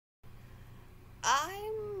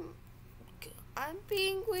I'm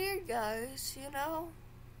being weird, guys, you know?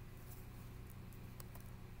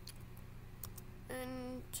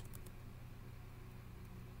 And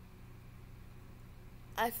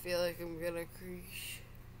I feel like I'm gonna crease.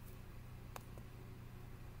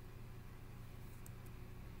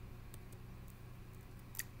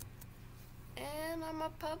 And I'm gonna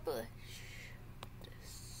publish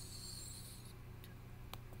this.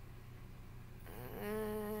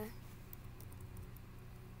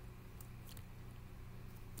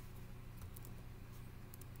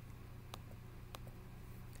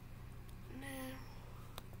 Now,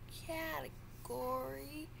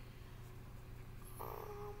 category.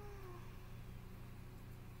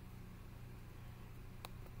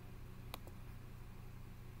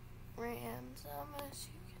 Random, as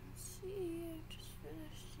you can see, I just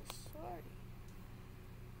finished the story.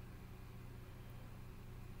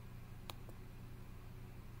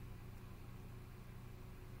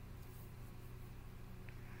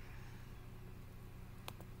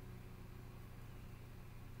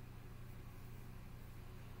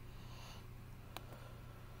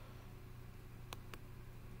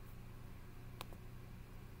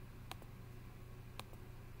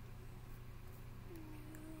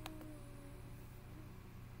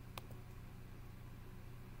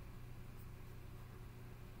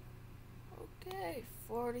 Okay,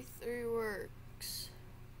 43 works.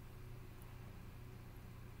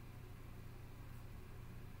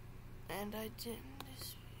 And I didn't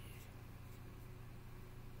dispute.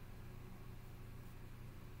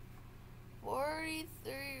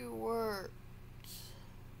 43 works.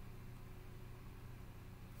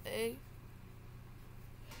 Hey.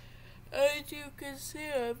 As you can see,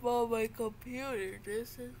 I'm on my computer.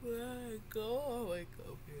 This is where I go on my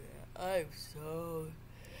computer. I'm so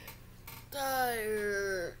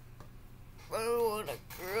tired. I don't want to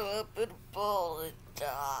curl up in a ball and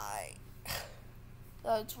die.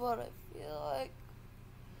 That's what I feel like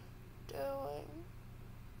doing.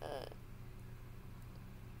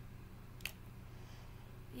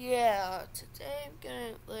 Yeah, today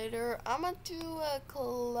I'm gonna do a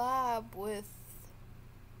collab with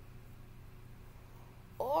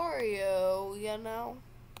Oreo, you know?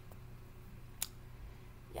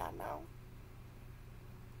 Yeah, no.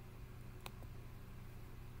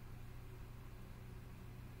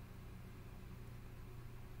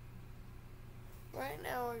 Right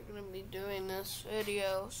now we're gonna be doing this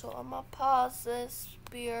video, so I'm gonna pause this.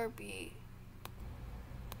 BRB.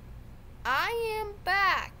 I am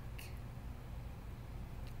back,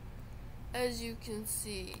 as you can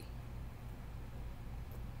see.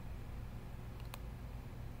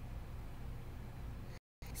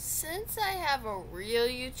 Since I have a real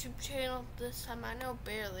YouTube channel this time, I know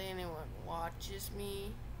barely anyone watches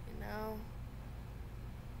me, you know?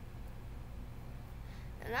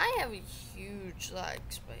 And I have a huge lag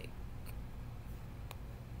spike.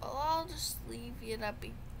 Well, I'll just leave it up.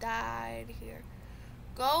 He died here.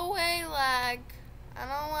 Go away, lag. I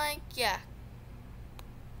don't like ya.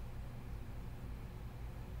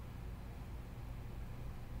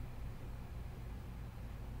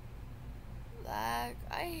 Lag.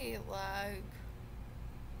 I hate lag.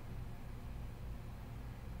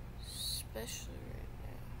 Especially right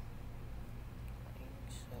now. Playing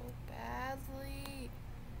so badly.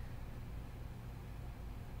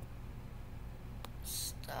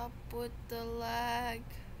 Stop with the lag.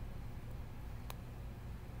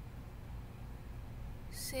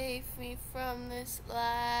 Save me from this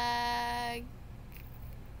lag.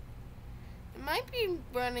 It might be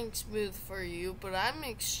running smooth for you, but I'm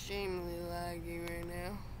extremely laggy right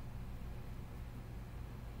now.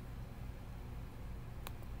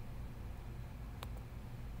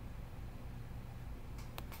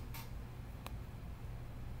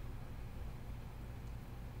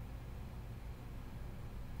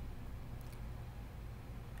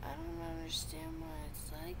 I don't understand why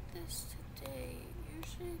it's like this today.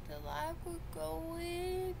 Usually the lag would go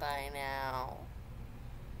away by now.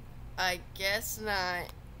 I guess not.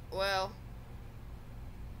 Well,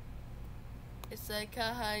 it's like,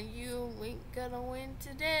 haha, you ain't gonna win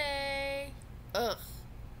today. Ugh.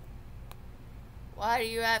 Why do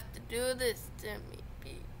you have to do this to me,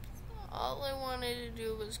 peeps? All I wanted to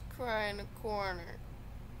do was cry in a corner.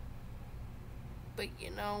 But you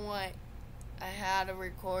know what? I had to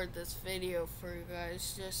record this video for you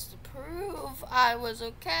guys just to prove I was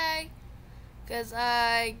okay. Because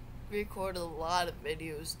I record a lot of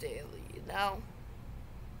videos daily, you know?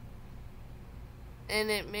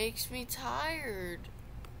 And it makes me tired.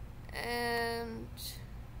 And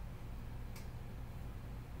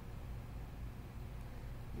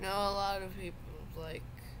you know, a lot of people like,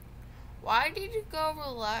 Why did you go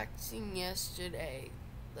relaxing yesterday?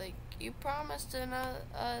 Like, you promised another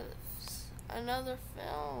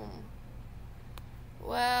film.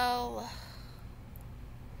 Well,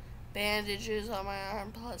 bandages on my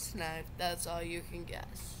arm plus knife. That's all you can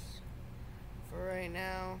guess. For right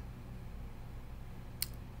now.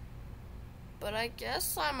 But I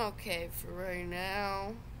guess I'm okay for right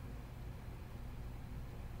now.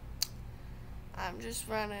 I'm just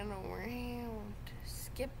running around,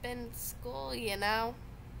 skipping school, you know.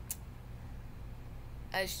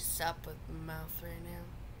 I should stop with my mouth right now.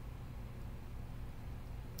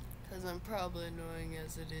 Because I'm probably annoying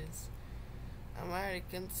as it is. I'm already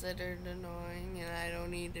considered annoying, and I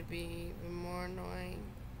don't need to be even more annoying.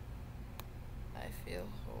 I feel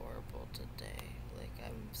horrible today. Like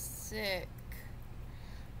I'm sick.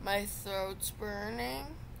 My throat's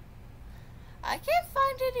burning. I can't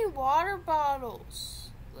find any water bottles,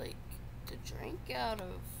 like, to drink out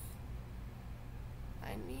of.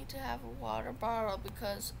 I need to have a water bottle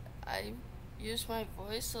because I use my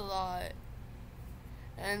voice a lot.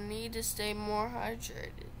 And I need to stay more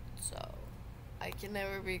hydrated, so I can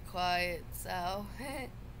never be quiet, so.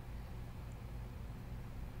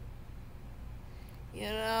 You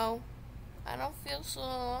know, I don't feel so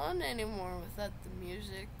alone anymore without the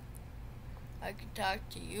music. I could talk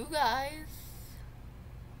to you guys.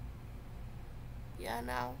 Yeah,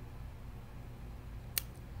 now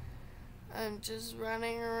I'm just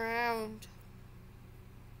running around.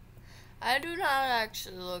 I do not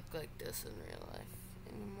actually look like this in real life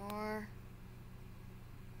anymore.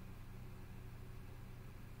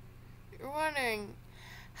 You're wondering,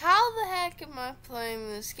 how the heck am I playing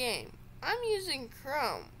this game? I'm using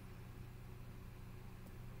Chrome,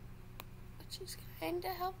 which is kinda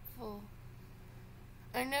helpful.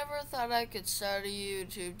 I never thought I could start a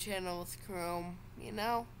YouTube channel with Chrome, you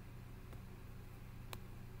know?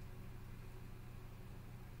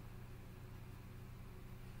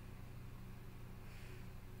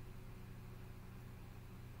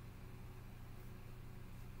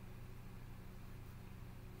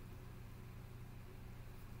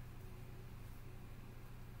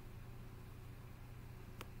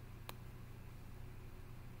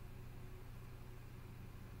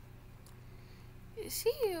 Is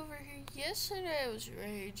he over here? Yesterday I was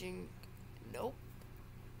raging. Nope.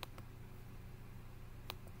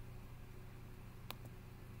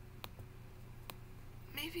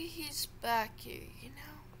 Maybe he's back here, you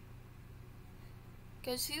know?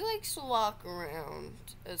 Because he likes to walk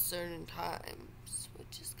around at certain times,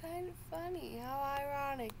 which is kind of funny. How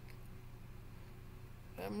ironic.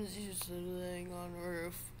 I'm just usually laying on a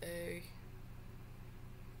roof, eh?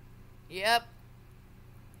 Yep.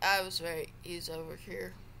 I was right. He's over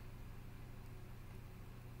here.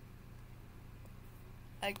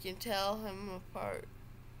 I can tell him apart.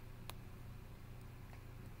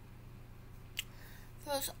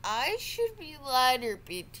 Because I should be lighter,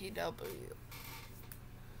 BTW.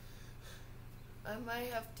 I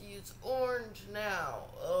might have to use orange now.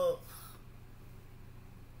 Ugh.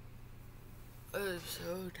 I'm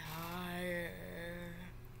so tired.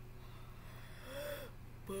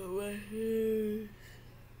 But my hair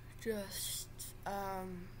just, you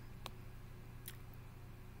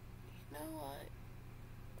know what?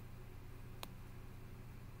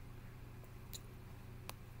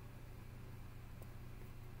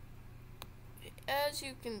 As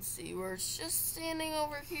you can see, we're just standing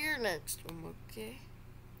over here next to him, okay?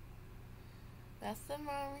 Nothing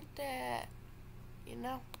wrong with that, you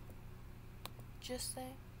know? Just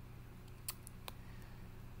saying.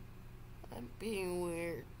 I'm being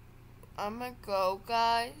weird. I'm gonna go,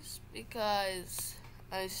 guys, because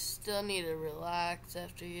I still need to relax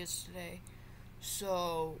after yesterday.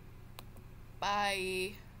 So,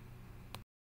 bye.